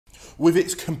With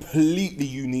its completely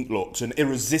unique looks and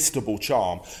irresistible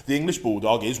charm, the English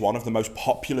Bulldog is one of the most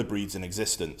popular breeds in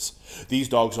existence. These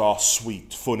dogs are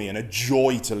sweet, funny and a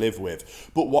joy to live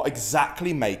with. But what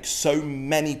exactly makes so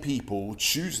many people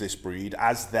choose this breed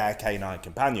as their canine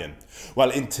companion?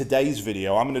 Well, in today's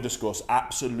video, I'm going to discuss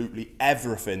absolutely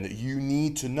everything that you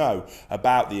need to know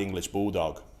about the English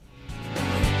Bulldog.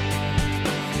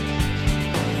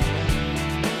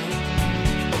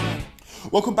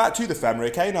 Welcome back to the Fenrir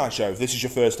Canine Show. If this is your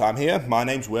first time here, my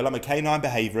name's Will, I'm a canine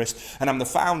behaviourist and I'm the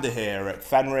founder here at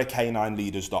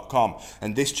FenrirCanineLeaders.com,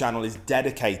 and this channel is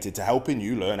dedicated to helping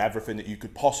you learn everything that you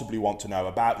could possibly want to know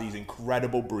about these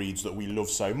incredible breeds that we love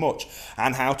so much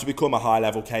and how to become a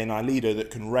high-level canine leader that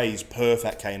can raise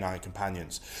perfect canine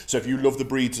companions. So if you love the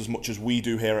breeds as much as we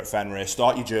do here at Fenrir,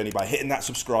 start your journey by hitting that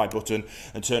subscribe button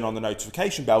and turn on the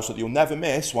notification bell so that you'll never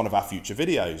miss one of our future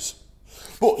videos.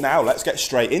 But now let's get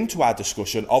straight into our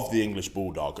discussion of the English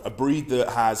Bulldog, a breed that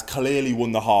has clearly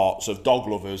won the hearts of dog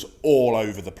lovers all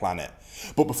over the planet.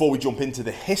 But before we jump into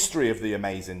the history of the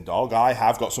amazing dog, I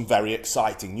have got some very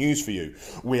exciting news for you.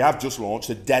 We have just launched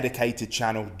a dedicated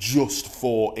channel just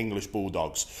for English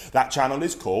Bulldogs. That channel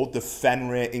is called the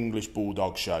Fenrir English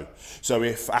Bulldog Show. So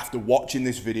if after watching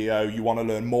this video you want to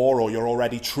learn more, or you're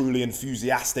already truly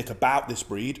enthusiastic about this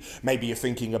breed, maybe you're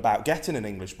thinking about getting an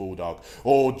English Bulldog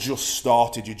or just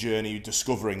started your journey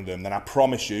discovering them, then I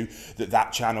promise you that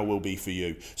that channel will be for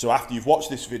you. So after you've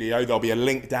watched this video, there'll be a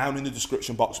link down in the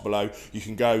description box below. You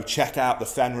can go check out the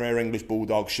Fenrir English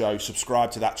Bulldog Show,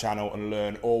 subscribe to that channel and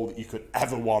learn all that you could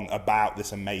ever want about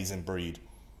this amazing breed.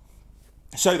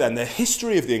 So then, the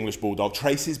history of the English Bulldog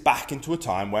traces back into a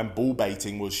time when bull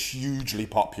baiting was hugely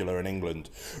popular in England,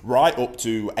 right up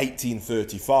to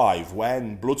 1835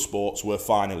 when blood sports were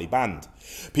finally banned.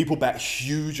 People bet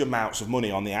huge amounts of money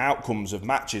on the outcomes of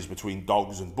matches between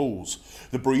dogs and bulls.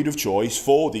 The breed of choice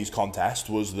for these contests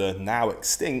was the now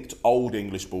extinct Old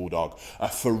English Bulldog, a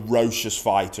ferocious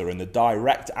fighter and the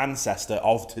direct ancestor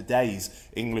of today's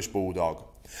English Bulldog.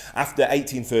 After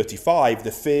 1835,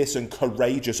 the fierce and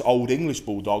courageous Old English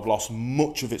Bulldog lost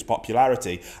much of its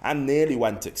popularity and nearly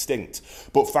went extinct.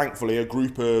 But thankfully, a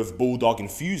group of Bulldog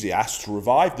enthusiasts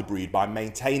revived the breed by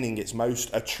maintaining its most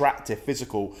attractive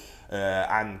physical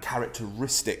and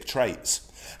characteristic traits.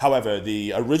 However,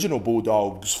 the original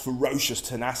Bulldog's ferocious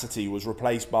tenacity was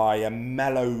replaced by a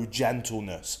mellow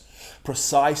gentleness.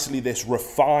 Precisely this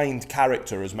refined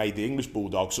character has made the English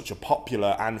Bulldog such a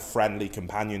popular and friendly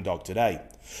companion dog today.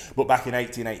 But back in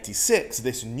 1886,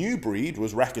 this new breed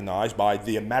was recognised by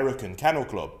the American Kennel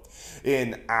Club.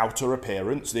 In outer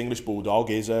appearance, the English Bulldog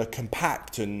is a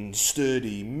compact and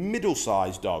sturdy,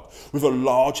 middle-sized dog with a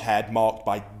large head marked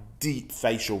by deep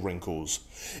facial wrinkles.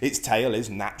 Its tail is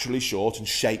naturally short and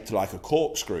shaped like a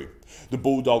corkscrew. The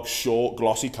Bulldog's short,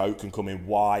 glossy coat can come in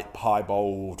white,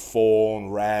 piebald, fawn,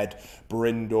 red,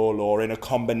 brindle, or in a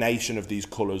combination of these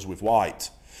colours with white.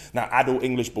 Now, adult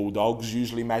English Bulldogs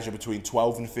usually measure between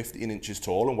 12 and 15 inches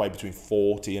tall and weigh between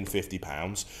 40 and 50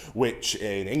 pounds, which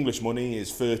in English money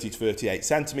is 30 to 38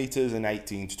 centimetres and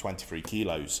 18 to 23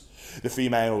 kilos. The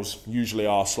females usually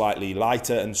are slightly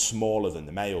lighter and smaller than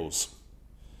the males.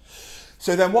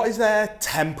 So then, what is their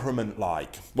temperament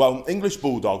like? Well, English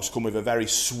Bulldogs come with a very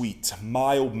sweet,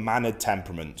 mild-mannered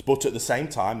temperament, but at the same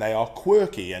time they are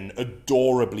quirky and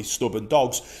adorably stubborn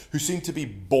dogs who seem to be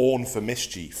born for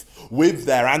mischief. With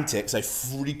their antics, they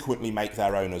frequently make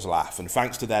their owners laugh, and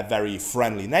thanks to their very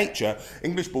friendly nature,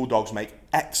 English Bulldogs make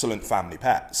excellent family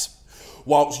pets.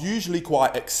 Whilst usually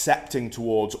quite accepting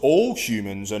towards all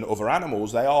humans and other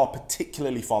animals, they are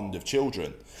particularly fond of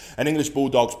children. An English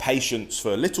Bulldog's patience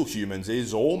for little humans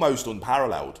is almost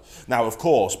unparalleled. Now, of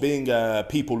course, being a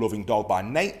people-loving dog by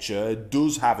nature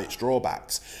does have its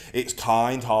drawbacks. Its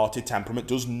kind-hearted temperament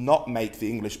does not make the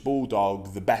English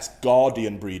Bulldog the best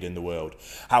guardian breed in the world.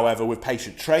 However, with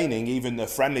patient training, even the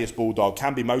friendliest Bulldog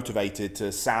can be motivated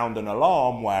to sound an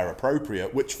alarm where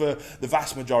appropriate, which for the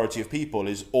vast majority of people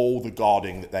is all the guarding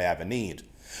that they ever need.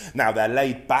 Now, their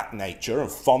laid-back nature and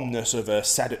fondness of a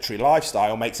sedentary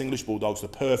lifestyle makes English Bulldogs the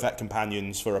perfect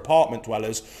companions for apartment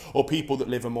dwellers or people that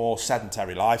live a more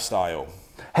sedentary lifestyle.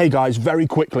 Hey guys, very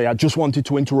quickly, I just wanted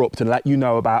to interrupt and let you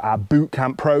know about our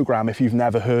bootcamp program if you've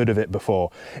never heard of it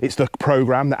before. It's the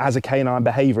program that as a canine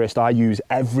behaviourist I use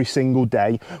every single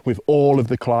day with all of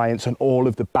the clients and all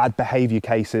of the bad behaviour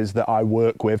cases that I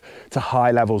work with to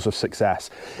high levels of success.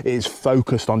 It is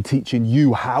focused on teaching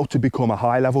you how to become a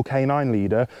high-level canine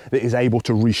leader that is able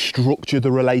to restructure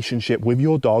the relationship with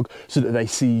your dog so that they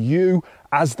see you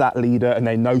as that leader, and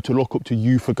they know to look up to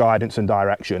you for guidance and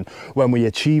direction. When we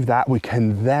achieve that, we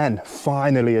can then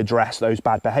finally address those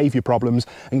bad behavior problems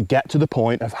and get to the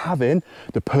point of having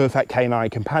the perfect canine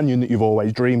companion that you've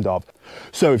always dreamed of.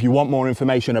 So if you want more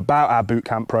information about our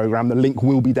bootcamp program, the link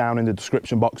will be down in the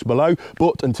description box below.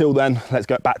 But until then, let's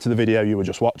get back to the video you were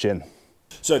just watching.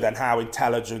 So then, how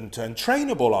intelligent and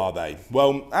trainable are they?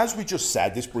 Well, as we just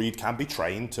said, this breed can be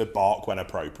trained to bark when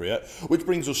appropriate, which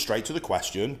brings us straight to the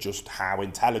question, just how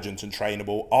intelligent and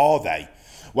trainable are they?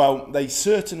 Well, they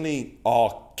certainly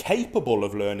are capable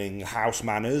of learning house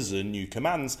manners and new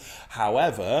commands.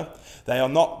 However, they are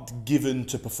not given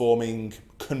to performing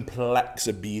complex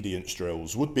obedience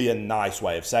drills, would be a nice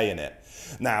way of saying it.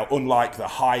 Now, unlike the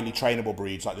highly trainable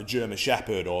breeds like the German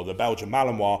Shepherd or the Belgian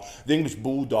Malinois, the English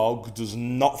Bulldog does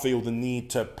not feel the need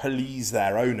to please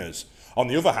their owners. On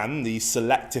the other hand, these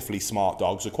selectively smart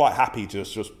dogs are quite happy to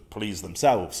just please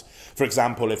themselves. For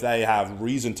example, if they have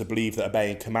reason to believe that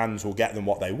obeying commands will get them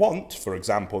what they want, for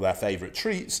example, their favourite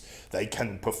treats, they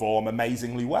can perform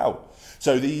amazingly well.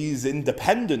 So these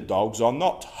independent dogs are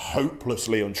not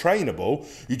hopelessly untrainable.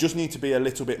 You just need to be a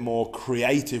little bit more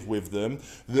creative with them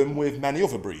than with many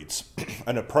other breeds.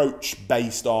 An approach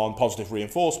based on positive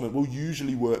reinforcement will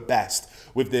usually work best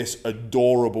with this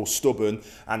adorable, stubborn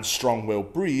and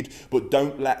strong-willed breed, but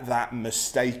don't let that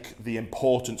mistake the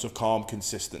importance of calm,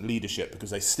 consistent leadership,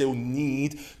 because they still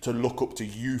need to look up to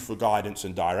you for guidance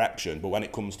and direction. But when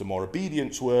it comes to more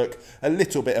obedience work, a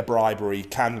little bit of bribery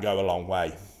can go a long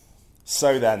way.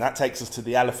 So then, that takes us to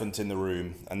the elephant in the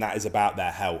room, and that is about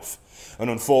their health. And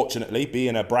unfortunately,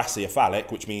 being a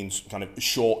brachycephalic, which means kind of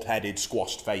short-headed,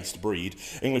 squashed-faced breed,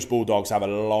 English Bulldogs have a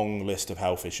long list of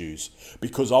health issues.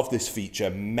 Because of this feature,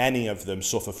 many of them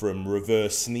suffer from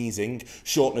reverse sneezing,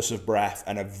 shortness of breath,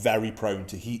 and are very prone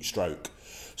to heat stroke.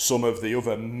 Some of the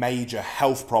other major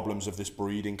health problems of this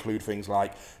breed include things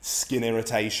like skin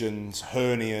irritations,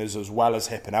 hernias, as well as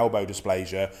hip and elbow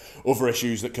dysplasia. Other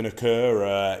issues that can occur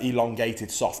are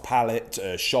elongated soft palate,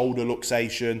 shoulder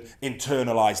luxation,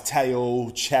 internalized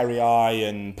tail, cherry eye,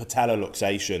 and patella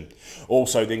luxation.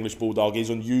 Also, the English Bulldog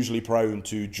is unusually prone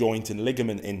to joint and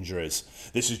ligament injuries.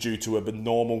 This is due to a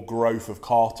abnormal growth of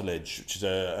cartilage, which is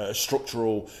a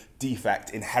structural defect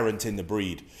inherent in the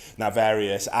breed. Now,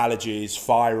 various allergies,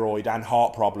 thyroid and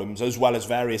heart problems, as well as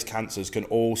various cancers, can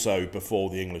also befall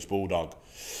the English Bulldog.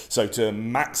 So to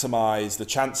maximise the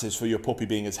chances for your puppy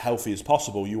being as healthy as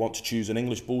possible, you want to choose an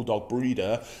English Bulldog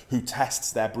breeder who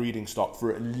tests their breeding stock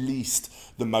for at least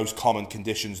the most common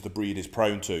conditions the breed is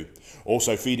prone to.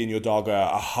 Also, feeding your dog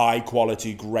a high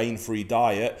quality grain-free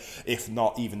diet, if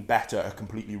not even better, a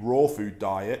completely raw food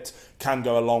diet, can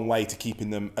go a long way to keeping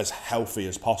them as healthy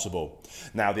as possible.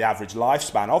 Now, the average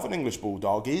lifespan of an English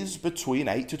Bulldog is between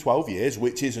 8 to 12 years,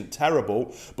 which isn't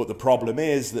terrible, but the problem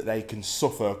is that they can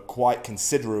suffer quite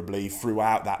considerably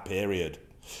throughout that period.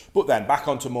 But then back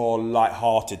onto more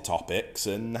light-hearted topics,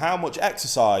 and how much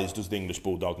exercise does the English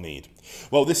Bulldog need?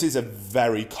 Well, this is a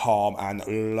very calm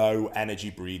and low-energy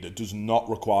breed that does not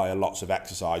require lots of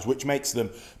exercise, which makes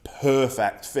them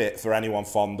perfect fit for anyone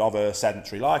fond of a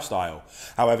sedentary lifestyle.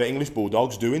 However, English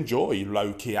Bulldogs do enjoy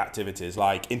low-key activities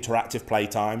like interactive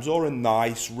playtimes or a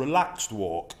nice, relaxed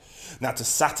walk. Now, to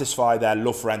satisfy their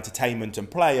love for entertainment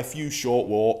and play, a few short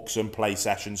walks and play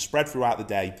sessions spread throughout the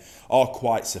day are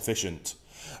quite sufficient.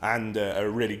 And a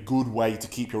really good way to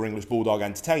keep your English Bulldog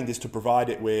entertained is to provide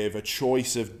it with a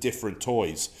choice of different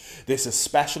toys. This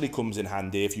especially comes in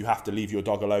handy if you have to leave your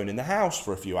dog alone in the house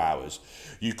for a few hours.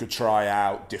 You could try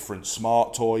out different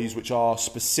smart toys which are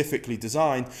specifically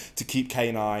designed to keep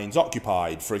canines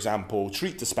occupied, for example,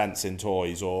 treat dispensing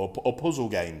toys or puzzle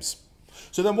games.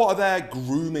 So then what are their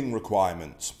grooming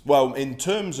requirements? Well, in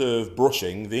terms of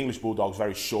brushing, the English Bulldog's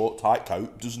very short, tight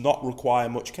coat does not require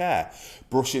much care.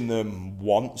 Brushing them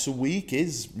once a week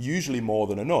is usually more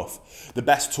than enough. The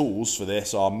best tools for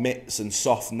this are mitts and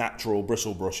soft, natural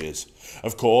bristle brushes.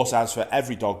 Of course, as for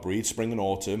every dog breed, spring and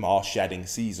autumn are shedding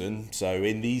season, so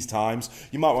in these times,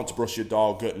 you might want to brush your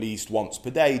dog at least once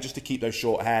per day just to keep those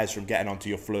short hairs from getting onto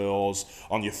your floors,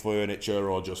 on your furniture,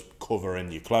 or just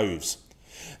covering your clothes.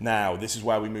 Now, this is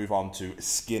where we move on to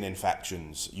skin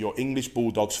infections. Your English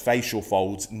Bulldog's facial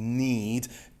folds need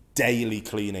daily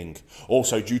cleaning.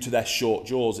 Also, due to their short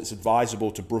jaws, it's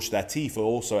advisable to brush their teeth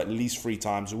also at least 3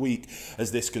 times a week,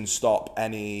 as this can stop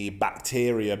any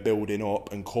bacteria building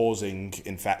up and causing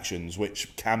infections,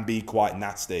 which can be quite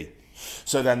nasty.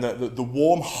 So then the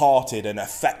warm-hearted and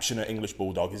affectionate English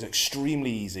Bulldog is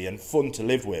extremely easy and fun to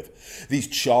live with. These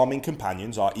charming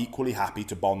companions are equally happy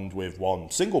to bond with one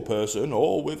single person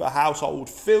or with a household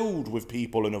filled with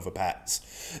people and other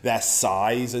pets. Their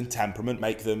size and temperament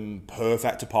make them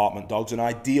perfect apartment dogs and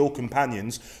ideal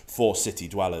companions for city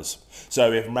dwellers.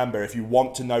 So remember, if you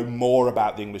want to know more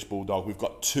about the English Bulldog, we've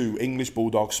got 2 English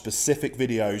Bulldog specific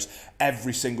videos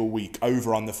every single week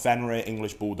over on the Fenrir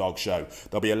English Bulldog show.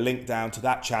 There'll be a link down to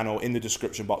that channel in the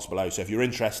description box below. So if you're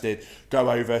interested, go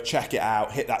over, check it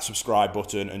out, hit that subscribe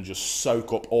button and just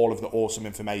soak up all of the awesome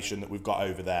information that we've got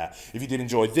over there. If you did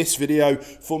enjoy this video,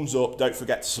 thumbs up, don't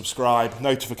forget to subscribe,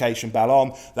 notification bell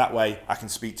on. That way I can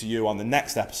speak to you on the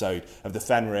next episode of the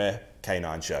Fenrir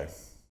Canine Show.